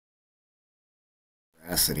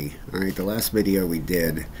Veracity. Alright, the last video we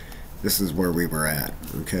did, this is where we were at.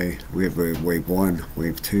 Okay, we have wave 1,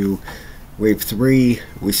 wave 2, wave 3.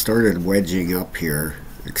 We started wedging up here.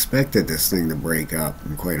 Expected this thing to break up,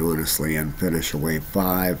 and quite honestly, and finish a wave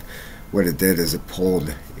 5. What it did is it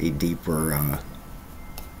pulled a deeper,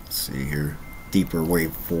 let's see here, deeper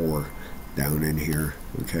wave 4 down in here.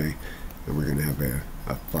 Okay, and we're gonna have a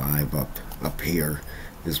 5 up here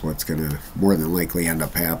is what's gonna more than likely end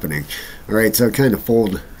up happening. All right, so it kind of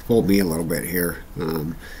fold me a little bit here.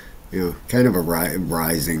 Kind of a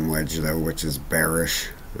rising wedge though, which is bearish.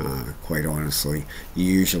 Quite honestly, you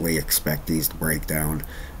usually expect these to break down,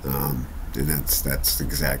 and that's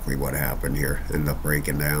exactly what happened here. Ended up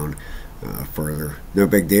breaking down further. No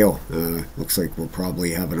big deal. Looks like we're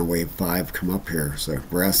probably having a wave 5 come up here. So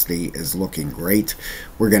Veracity is looking great.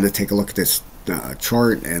 We're going to take a look at this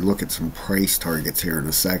chart and look at some price targets here in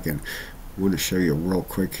a second. I want to show you real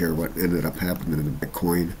quick here what ended up happening to the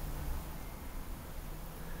Bitcoin.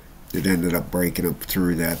 It ended up breaking up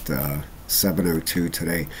through that 702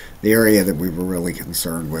 today. The area that we were really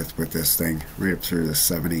concerned with this thing, right up through the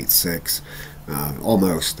 786,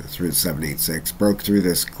 almost through the 786, broke through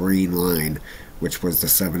this green line, which was the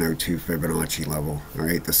 702 Fibonacci level. All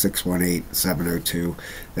right, the 618, 702.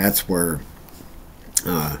 That's where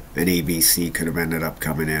an ABC could have ended up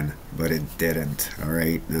coming in, but it didn't. All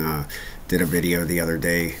right, did a video the other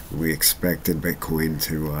day. We expected Bitcoin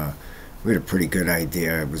to we had a pretty good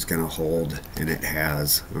idea it was going to hold, and it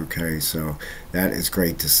has. Okay, so that is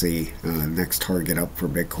great to see. Next target up for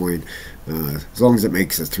Bitcoin, as long as it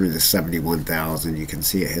makes it through the 71,000, you can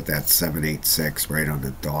see it hit that 786 right on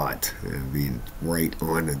the dot. I mean, right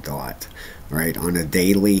on the dot. Right on a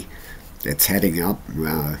daily, it's heading up,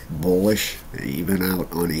 bullish, even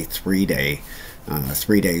out on a 3-day.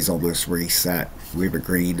 3 days almost reset. We have a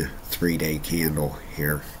green 3-day candle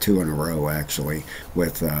here, 2 in a row actually,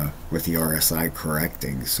 with the RSI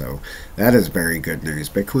correcting. So that is very good news.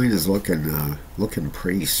 Bitcoin is looking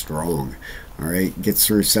pretty strong. All right, gets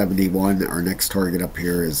through 71. Our next target up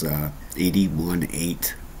here is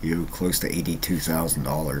 81.8. Close to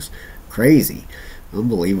 $82,000. Crazy,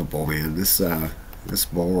 unbelievable, man. This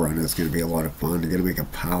bull run is going to be a lot of fun. They're going to make a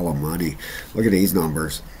pile of money. Look at these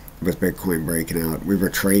numbers. With Bitcoin breaking out, we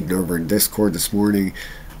were trading over in Discord this morning.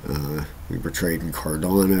 We were trading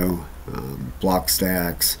Cardano,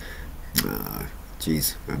 Blockstacks, a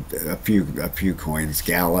few coins.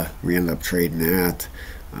 Gala, we ended up trading that.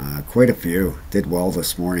 Quite a few. Did well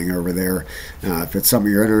this morning over there. If it's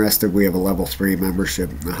something you're interested, we have a level 3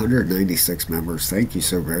 membership. 196 members. Thank you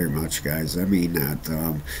so very much, guys. I mean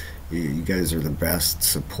that. You guys are the best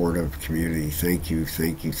supportive community. Thank you,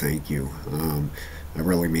 thank you, thank you. I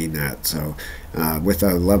really mean that. So with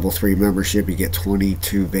a level 3 membership, you get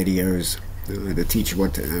 22 videos to teach you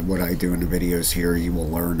what I do in the videos here. You will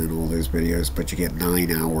learn in all those videos, but you get 9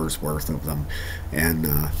 hours worth of them, and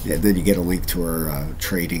then you get a link to our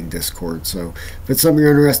trading Discord. So if it's something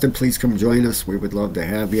you're interested, please come join us. We would love to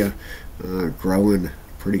have you. Growing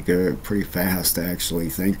pretty good, pretty fast actually.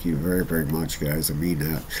 Thank you very, very much, guys. I mean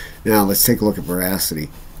that. Now let's take a look at Veracity.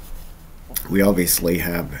 We obviously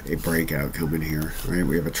have a breakout coming here, right?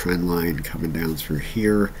 We have a trend line coming down through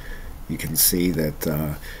here. You can see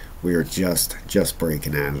that we are just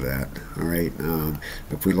breaking out of that. All right.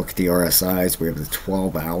 If we look at the RSIs, we have the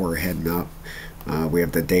 12-hour heading up. We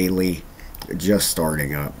have the daily just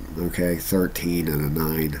starting up. Okay, 13 and a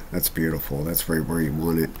 9. That's beautiful. That's right where you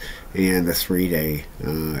want it. And the 3-day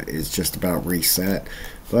is just about reset.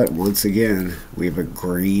 But once again, we have a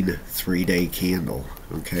green 3-day candle.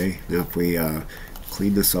 Okay, now if we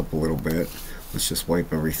clean this up a little bit, let's just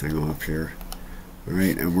wipe everything off here. All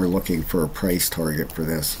right, and we're looking for a price target for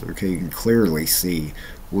this. Okay, you can clearly see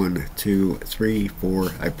 1, 2, 3,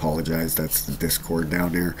 4. I apologize, that's the Discord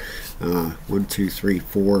down there. 1, 2, 3,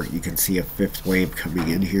 4. You can see a 5th wave coming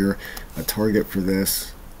in here. A target for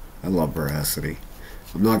this. I love Veracity.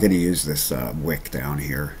 I'm not going to use this wick down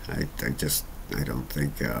here. I don't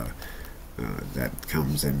think that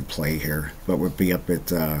comes in play here, but would be up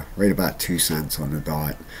at right about 2 cents on the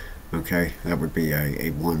dot. Okay, that would be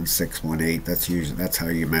a 1618. That's how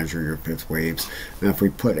you measure your 5th waves. Now if we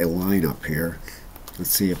put a line up here,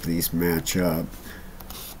 let's see if these match up.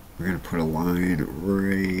 We're going to put a line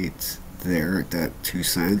right there at that 2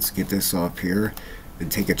 cents. Get this off here and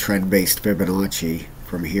take a trend-based Fibonacci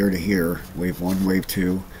from here to here, wave 1, wave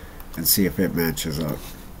 2, and see if it matches up.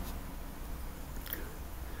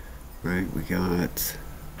 Right, we got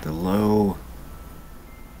the low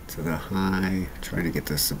to the high. Trying to get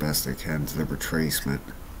this the best I can to the retracement.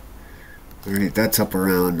 Alright, that's up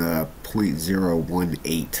around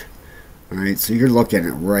 0.018. All right, so you're looking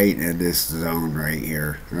at right in this zone right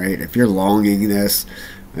here, right? If you're longing this,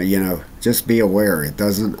 just be aware it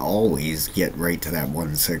doesn't always get right to that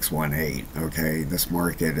 1618. Okay, this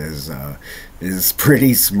market is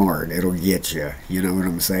pretty smart. It'll get you. You know what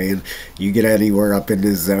I'm saying? You get anywhere up in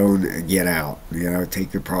this zone, get out.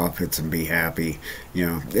 Take your profits and be happy.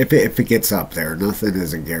 If it gets up there, nothing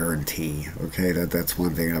is a guarantee. Okay, that's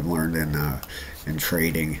one thing I've learned in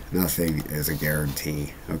trading. Nothing is a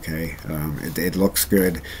guarantee. Okay, it looks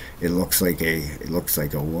good. It looks like a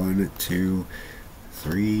 1, 2,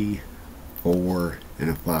 3, 4, and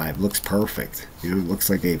a 5. Looks perfect. It looks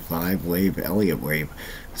like a 5-wave Elliott wave.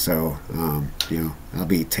 So, I'll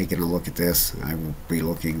be taking a look at this. I will be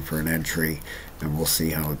looking for an entry, and we'll see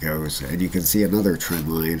how it goes. And you can see another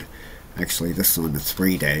trend line. Actually, this is on the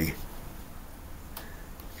 3-day.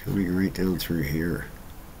 Coming right down through here.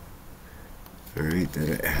 Alright, that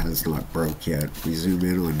it has not broke yet. We zoom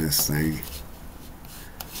in on this thing.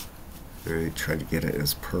 Alright, try to get it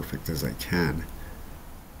as perfect as I can.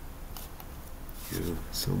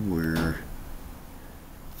 Somewhere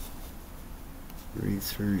right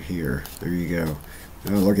through here. There you go.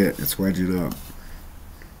 Oh, look at it. It's wedging up.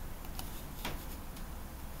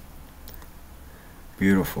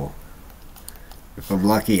 Beautiful. If I'm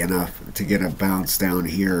lucky enough to get a bounce down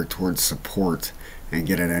here towards support and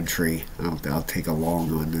get an entry, I'll take a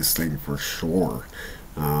long on this thing for sure.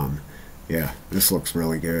 Yeah, this looks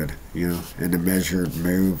really good. And the measured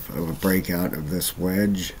move of a breakout of this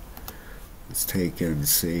wedge. Let's take it and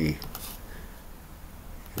see.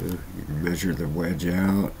 You can measure the wedge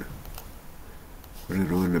out. Put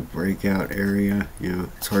it on the breakout area.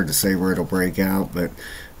 It's hard to say where it'll break out, but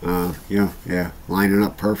yeah, lining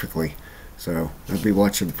up perfectly. So I'll be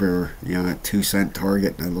watching for a 2-cent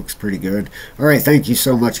target. That looks pretty good. All right, thank you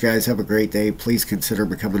so much, guys. Have a great day. Please consider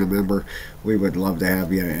becoming a member. We would love to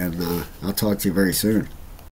have you, and I'll talk to you very soon.